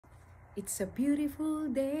It's a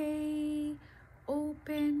beautiful day.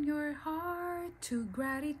 Open your heart to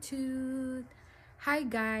gratitude. Hi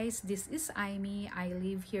guys, this is Aimee. I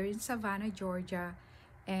live here in Savannah, Georgia,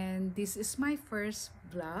 and this is my first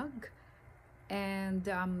vlog. And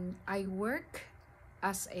I work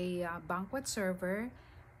as a banquet server,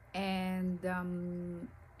 and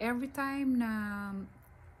every time na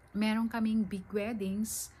meron kaming big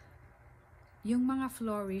weddings, yung mga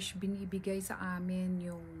florist, binibigay sa amin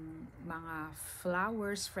yung mga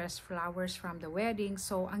flowers, fresh flowers from the wedding.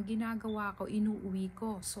 So, ang ginagawa ko, inuuwi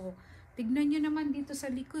ko. So, tignan nyo naman dito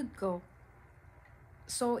sa likod ko.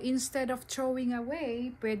 So, instead of throwing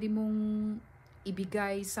away, pwede mong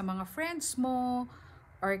ibigay sa mga friends mo,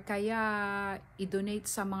 or kaya i-donate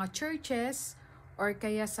sa mga churches, or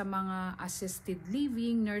kaya sa mga assisted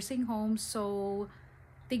living, nursing homes. So,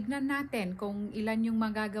 tignan natin kung ilan yung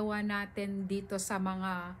magagawa natin dito sa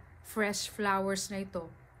mga fresh flowers na ito.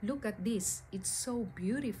 Look at this. It's so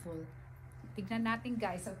beautiful. Tignan natin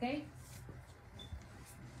guys, okay?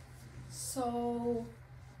 So,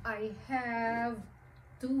 I have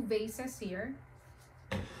 2 vases here.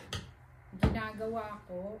 Ginagawa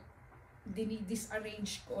ko,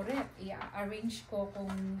 dinidisarrange ko ulit. I-arrange ko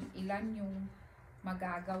kung ilan yung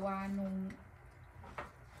magagawa nung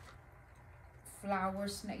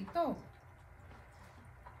flowers na ito.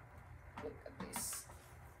 Look at this.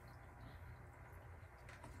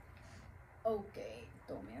 Okay,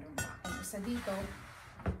 ito meron pa akong isa dito.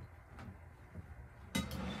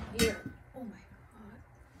 Here. Oh my God.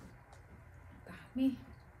 Dami.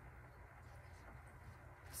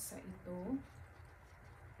 Isa ito.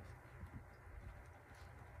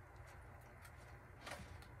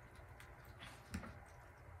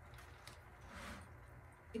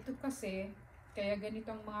 Ito kasi, kaya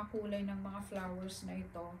ganitong mga kulay ng mga flowers na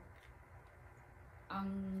ito, ang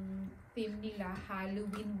theme nila,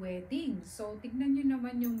 Halloween wedding. So, tignan nyo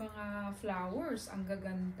naman yung mga flowers. Ang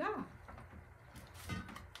gaganda.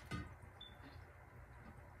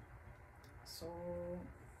 So,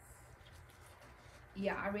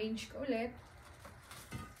 i-arrange ko ulit.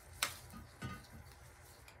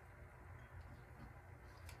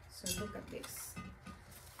 So, look at this.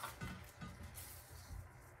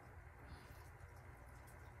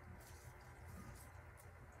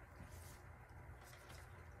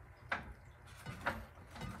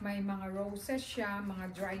 May mga roses siya,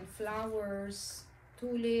 mga dried flowers,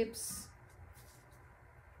 tulips.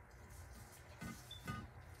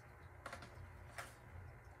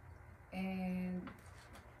 And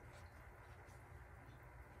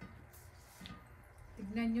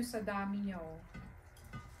tignan nyo sa dami nyo.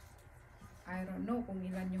 I don't know kung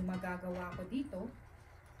ilan yung magagawa ko dito.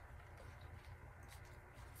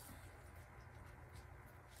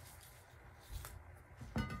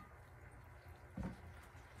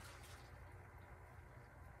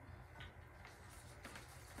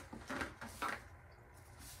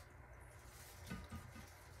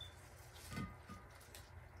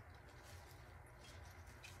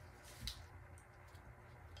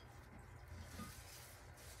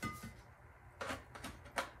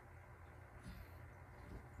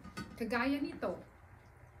 Kagaya nito,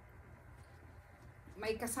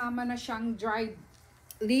 may kasama na siyang dried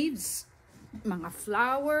leaves, mga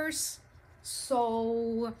flowers.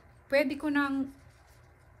 So, pwede ko nang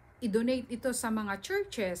i-donate ito sa mga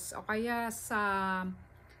churches o kaya sa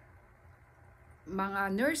mga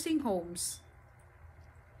nursing homes.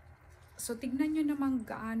 So, tignan nyo naman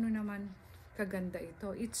gaano naman kaganda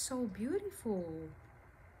ito. It's so beautiful.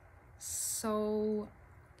 So,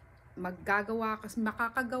 makakagawa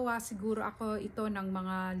siguro ako ito ng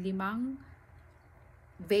mga 5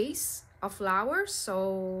 vase of flowers.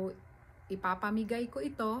 So, ipapamigay ko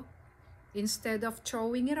ito. Instead of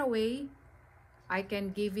throwing it away, I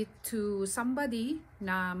can give it to somebody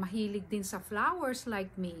na mahilig din sa flowers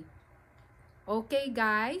like me. Okay,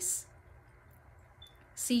 guys?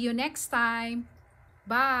 See you next time.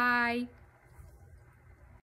 Bye!